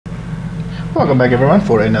Welcome back everyone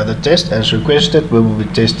for another test. As requested, we will be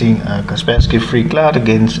testing Kaspersky Free Cloud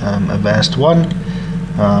against AVAST One.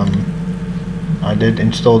 I did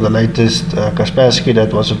install the latest Kaspersky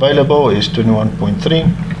that was available, is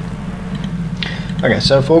 21.3. Okay,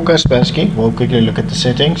 so for Kaspersky, we'll quickly look at the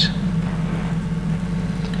settings.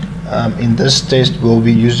 In this test, we'll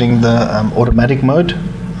be using the automatic mode.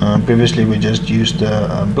 Previously we just used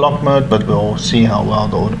the block mode, but we'll see how well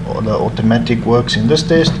the automatic works in this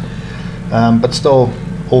test. But still,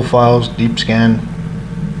 all files, deep scan,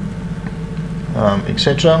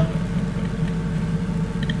 etc.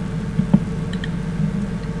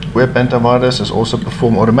 Web antivirus is also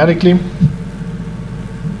performed automatically.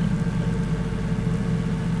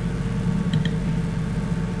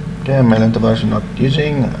 Okay, mail antivirus we're not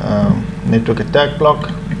using. Network attack block.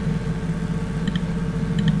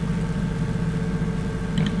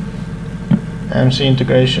 MC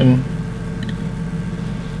integration.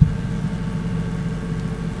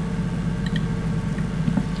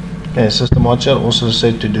 Okay, system watcher also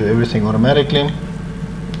set to do everything automatically.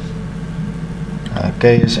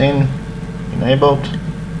 KSN enabled.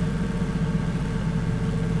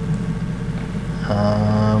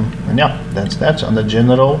 And yeah, that's that. So under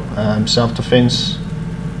general, self-defense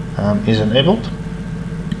is enabled.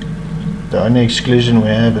 The only exclusion we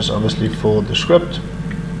have is obviously for the script.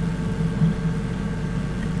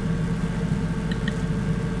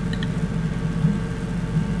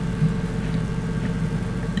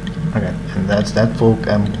 Okay, and that's that for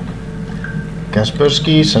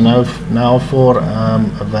Kaspersky. So now for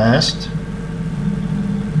AVAST.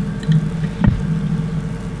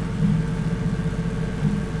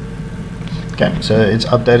 Okay, so it's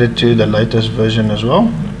updated to the latest version as well.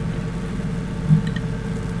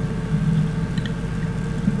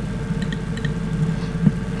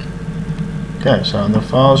 Okay, so on the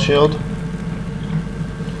file shield,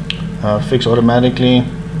 fix automatically,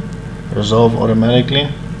 resolve automatically.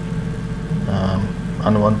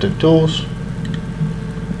 Unwanted tools,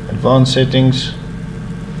 advanced settings,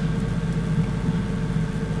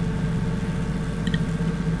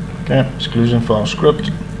 okay, exclusion file script,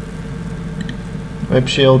 web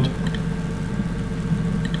shield,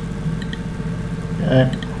 okay,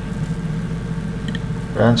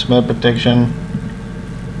 ransomware protection.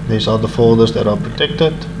 These are the folders that are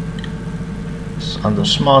protected. It's under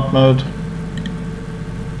smart mode.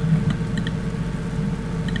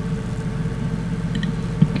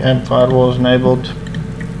 And firewall is enabled.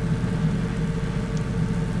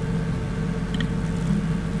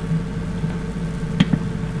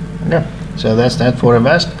 Okay, so that's that for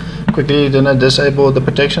AVAST. Quickly then disable the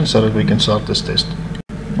protection so that we can start this test.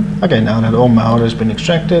 Okay, now that all malware has been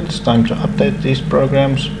extracted, it's time to update these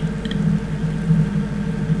programs.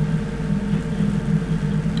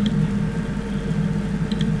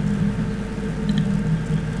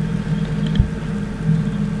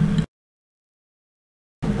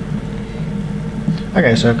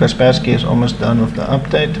 Okay, so Kaspersky is almost done with the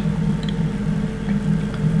update.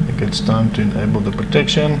 I think it's time to enable the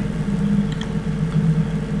protection.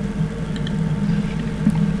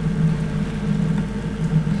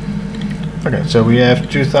 Okay, so we have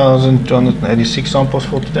 2,286 samples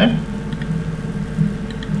for today.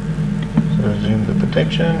 So resume the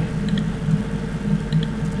protection.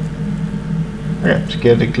 Okay,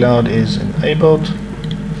 Security Cloud is enabled.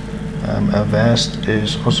 AVAST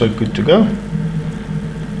is also good to go.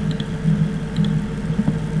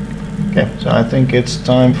 Okay, so I think it's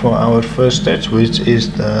time for our first stage, which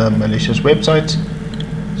is the malicious websites.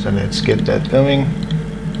 So let's get that going.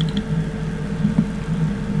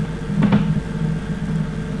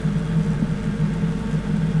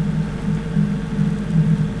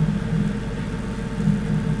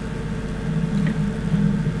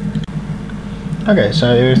 Okay,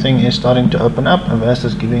 so everything is starting to open up. AVAST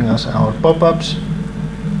is giving us our pop-ups.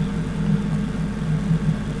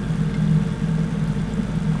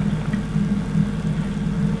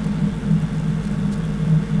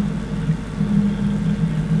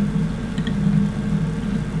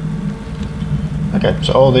 Okay,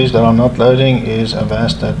 so all these that are not loading is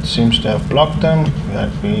AVAST that seems to have blocked them.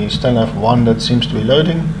 We still have one that seems to be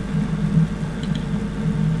loading.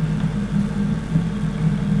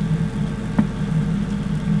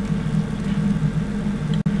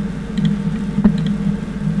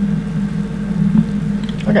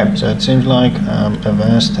 Okay, so it seems like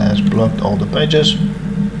AVAST has blocked all the pages.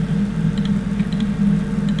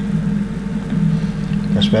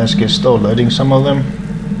 Kaspersky is still loading some of them.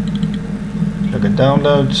 Look at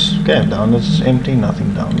downloads. Okay, downloads is empty,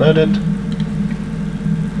 nothing downloaded.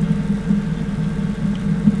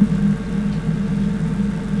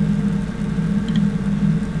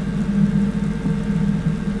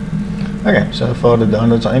 Okay, so far the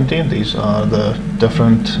downloads are empty. These are the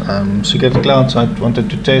different security clouds I wanted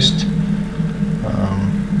to test.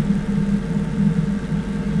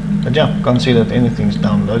 But yeah, can't see that anything's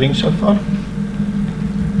downloading so far.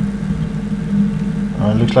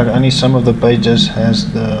 Looks like only some of the pages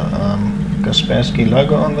has the Kaspersky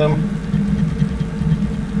logo on them.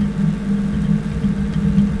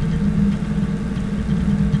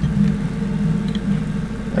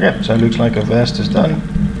 Okay, so it looks like AVAST is done.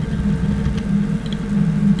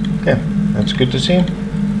 Okay, that's good to see.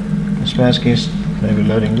 Kaspersky is maybe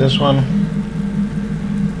loading this one.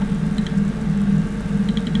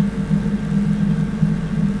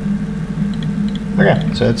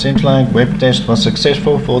 Okay, so it seems like web test was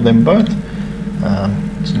successful for them both.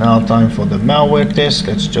 It's now time for the malware test.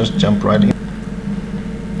 Let's just jump right in.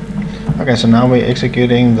 Okay, so now we're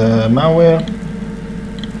executing the malware.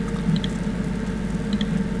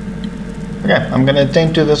 Okay, I'm gonna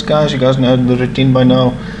attend to this, guys. You guys know the routine by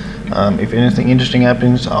now. If anything interesting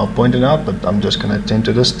happens, I'll point it out, but I'm just gonna attend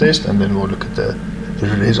to this test and then we'll look at the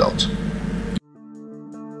results.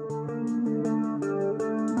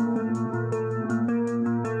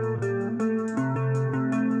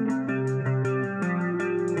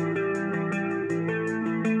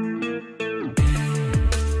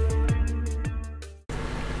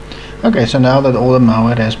 Okay, so now that all the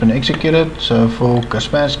malware has been executed, so for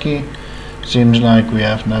Kaspersky, seems like we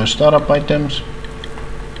have no startup items.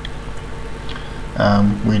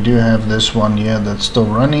 We do have this one here that's still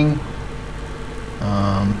running.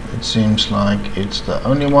 It seems like it's the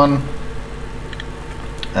only one.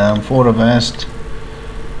 For AVAST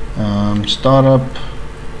startup,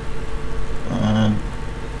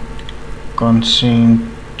 can't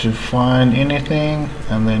seem to find anything,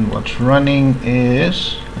 and then what's running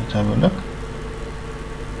is, let's have a look.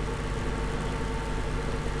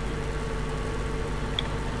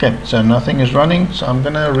 Okay, so nothing is running, so I'm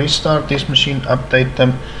gonna restart this machine, update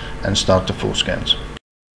them, and start the full scans.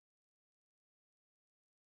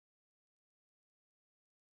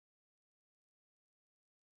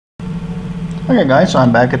 Okay guys, so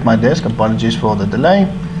I'm back at my desk. Apologies for the delay.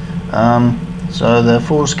 So the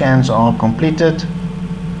full scans are completed.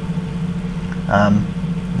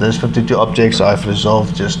 There's 52 objects I've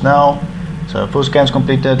resolved just now. So full scans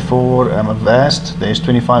completed for AVAST. There's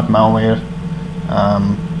 25 malware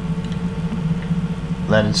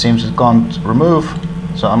that it seems it can't remove.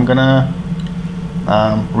 So I'm gonna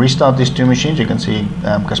restart these two machines. You can see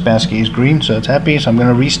Kaspersky is green, so it's happy. So I'm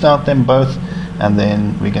gonna restart them both, and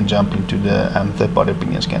then we can jump into the third-party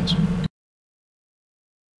opinion scans.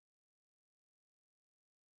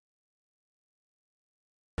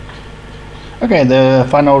 Okay, the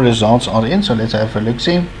final results are in, so let's have a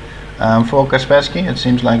look-see. For Kaspersky, it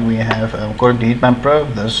seems like we have, according to Heatman Pro,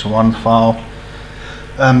 this one file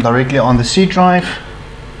directly on the C drive,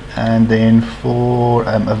 and then for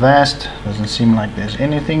AVAST, doesn't seem like there's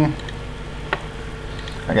anything.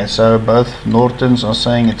 Okay, so both Nortons are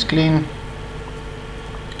saying it's clean.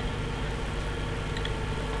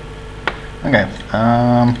 Okay,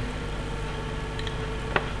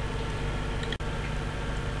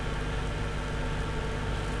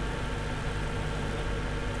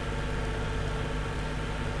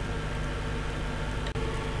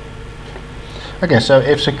 okay, so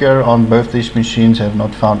F-Secure on both these machines have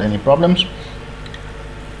not found any problems.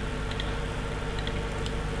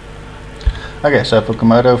 Okay, so for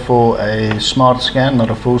Komodo, for a smart scan, not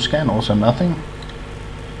a full scan, also nothing.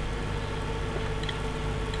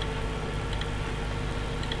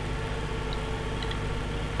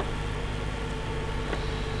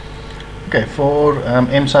 Okay, for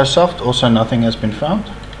MSI-Soft, also nothing has been found.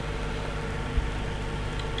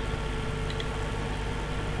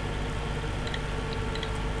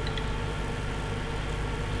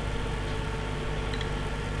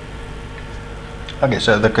 Okay,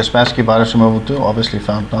 so the Kaspersky virus removal tool obviously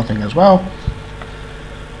found nothing as well.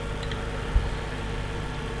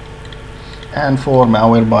 And for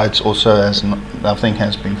Malwarebytes also nothing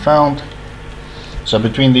has been found. So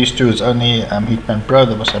between these two, it's only Heatman Pro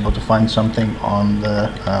that was able to find something on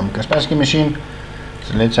the Kaspersky machine.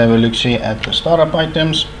 So let's have a look-see at the startup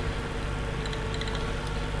items.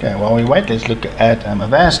 Okay, while we wait, let's look at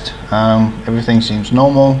AVAST. Everything seems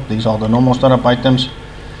normal. These are the normal startup items.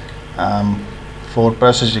 For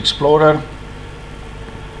Process Explorer,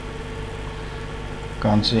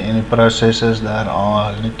 can't see any processes that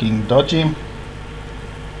are looking dodgy.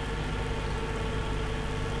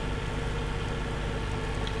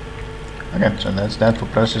 Okay, so that's that for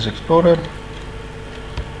Process Explorer.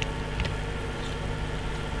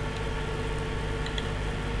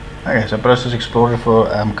 Okay, so Process Explorer for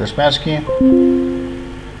Kaspersky.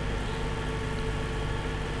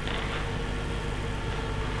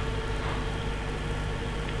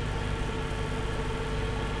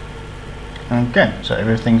 Okay, so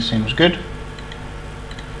everything seems good.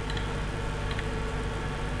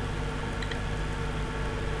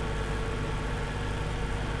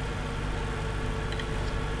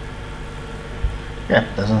 Yeah,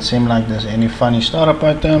 doesn't seem like there's any funny startup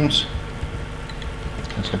items.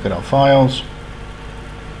 Let's look at our files.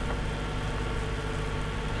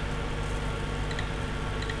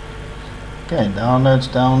 Okay,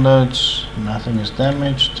 downloads, nothing is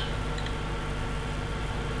damaged.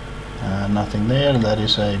 Nothing there. That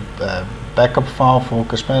is a backup file for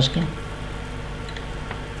Kaspersky.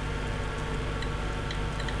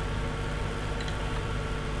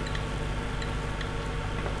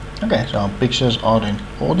 Okay, so our pictures are in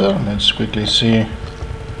order. Let's quickly see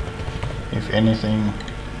if anything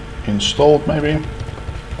installed maybe.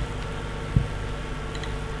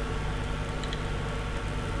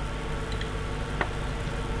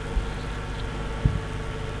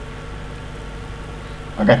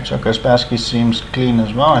 Okay, so Kaspersky seems clean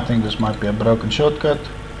as well. I think this might be a broken shortcut.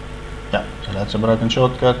 Yeah, so that's a broken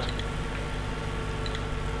shortcut.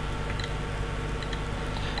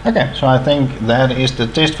 Okay, so I think that is the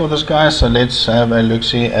test for this, guys. So let's have a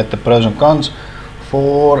look-see at the pros and cons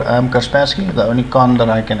for Kaspersky. The only con that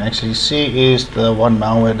I can actually see is the one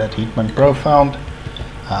malware that Hetman Pro found.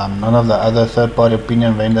 None of the other third-party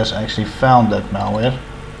opinion vendors actually found that malware.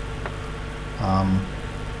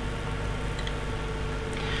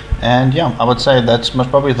 And yeah, I would say that's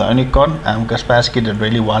most probably the only con. Kaspersky did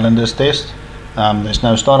really well in this test. There's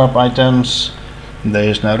no startup items,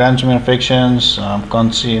 there's no ransomware infections,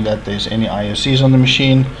 can't see that there's any IOCs on the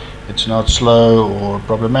machine, it's not slow or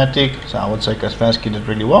problematic, so I would say Kaspersky did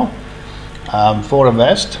really well. For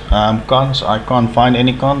AVAST, cons, I can't find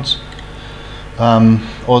any cons.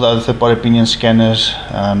 All the other third-party opinion scanners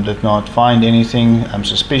did not find anything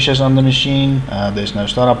suspicious on the machine. There's no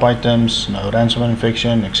startup items, no ransomware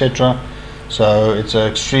infection, etc. So it's an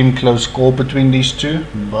extreme close call between these two,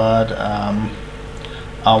 but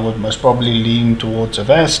I would most probably lean towards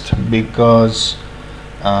AVAST because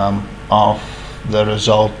of the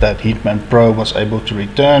result that Hetman Pro was able to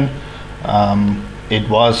return. It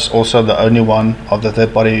was also the only one of the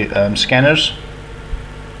third-party scanners.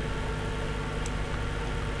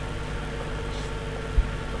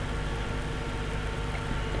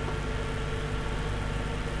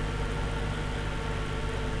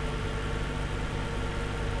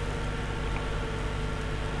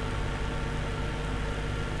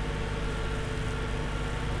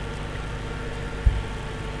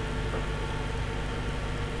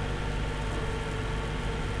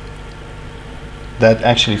 That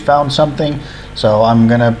actually found something, so I'm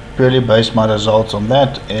gonna purely base my results on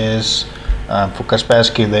that. Is for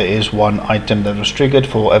Kaspersky there is one item that was triggered.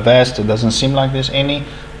 For AVAST it doesn't seem like there's any,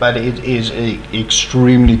 but it is an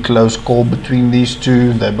extremely close call between these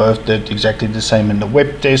two. They both did exactly the same in the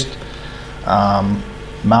web test.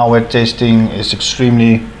 Malware testing is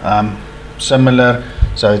extremely similar,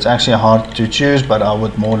 so it's actually hard to choose, but I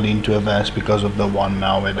would more lean to AVAST because of the one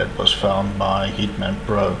malware that was found by Hetman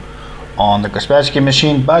Pro on the Kaspersky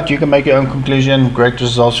machine. But you can make your own conclusion. Great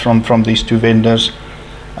results from these two vendors.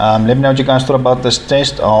 Let me know what you guys thought about this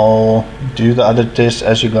test. I'll do the other tests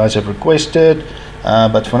as you guys have requested,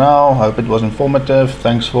 but for now, I hope it was informative.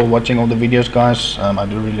 Thanks for watching all the videos, guys. I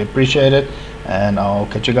do really appreciate it, and I'll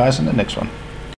catch you guys in the next one.